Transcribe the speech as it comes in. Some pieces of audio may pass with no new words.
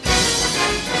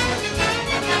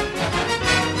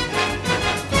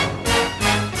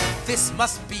this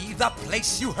must be the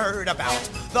place you heard about.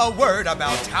 The word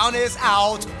about town is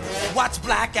out. What's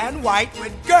black and white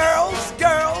with girls,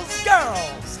 girls,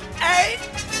 girls? Eh?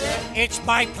 It's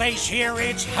my place here,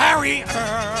 it's Harry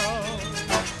Earl.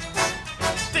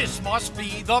 This must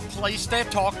be the place they're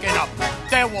talking up.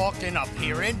 They're walking up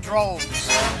here in droves.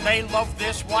 They love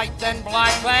this white and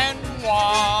black and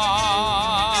white.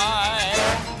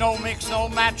 No mix, no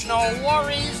match, no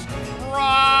worries.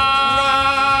 Right.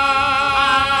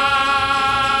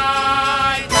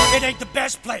 It ain't the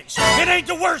best place, it ain't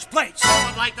the worst place.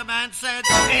 But like the man said,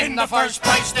 in the first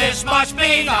place, this must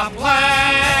be the place.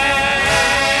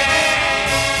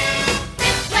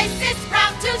 This place is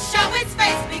proud to show its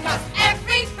face because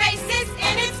every face is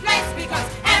in its place because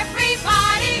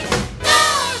everybody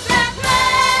knows their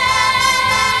place.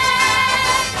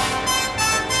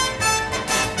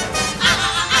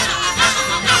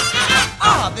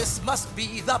 This must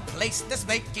be the place that's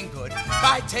making good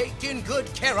by taking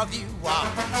good care of you.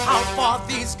 How far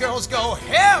these girls go,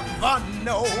 heaven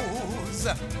knows.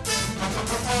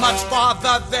 Much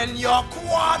farther than your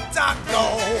quarter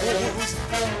goes.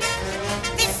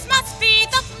 This must be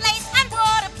the place, and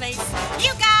what a place.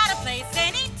 You got a place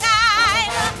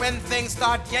anytime. When things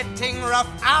start getting rough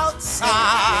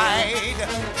outside,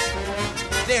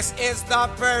 this is the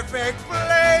perfect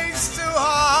place to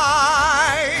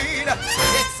hide.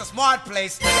 It's a smart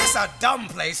place, it's a dumb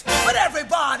place, but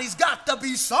everybody's got to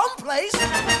be someplace.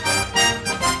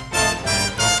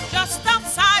 Just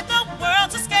outside the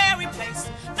world's a scary place,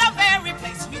 the very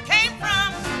place you came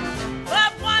from.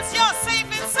 But once you're safe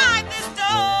inside this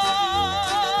door,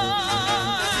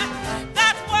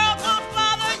 that world won't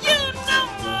bother you no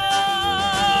more.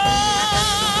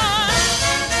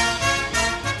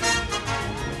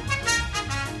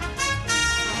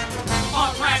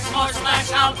 More crash, more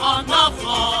splash out on the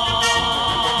floor.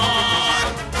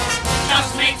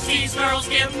 Just makes these girls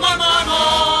give more.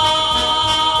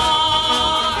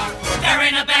 They're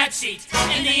in a bad seat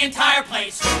in the entire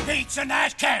place. Beats an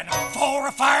ash can for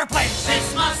a fireplace.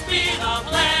 This must be the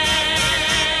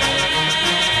place.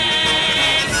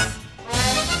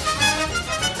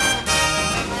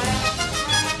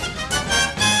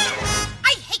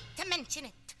 I hate to mention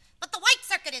it, but the White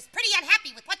Circuit is pretty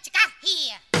unhappy with what you got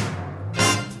here.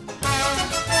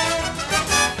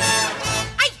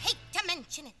 I hate to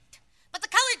mention it, but the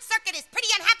Colored Circuit is pretty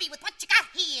unhappy with what you got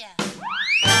here.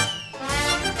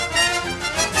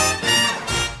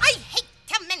 I hate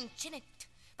to mention it,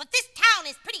 but this town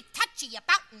is pretty touchy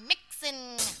about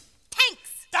mixing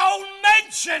tanks. Don't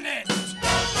mention it!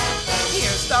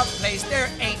 Here's the place, there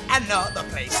ain't another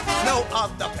place. No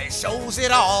other place shows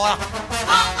it all. All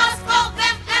us for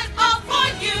them and all for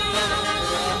you.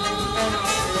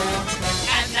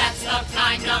 And that's the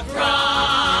kind of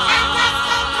pride. And that's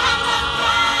the kind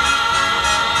of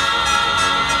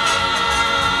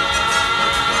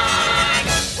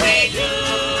We do.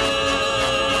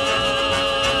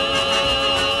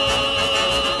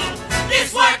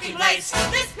 This working place,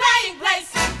 this playing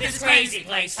place, this crazy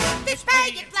place, this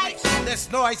paying place,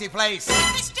 This noisy place.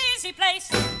 this cheesy place.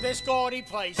 this gaudy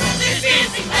place. This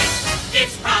easy place,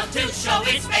 it's proud to show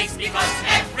its face because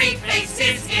every place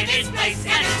is in its place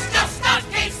and it's just a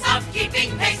case of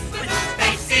keeping pace with whose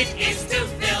face it is to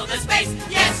fill the space.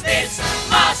 Yeah.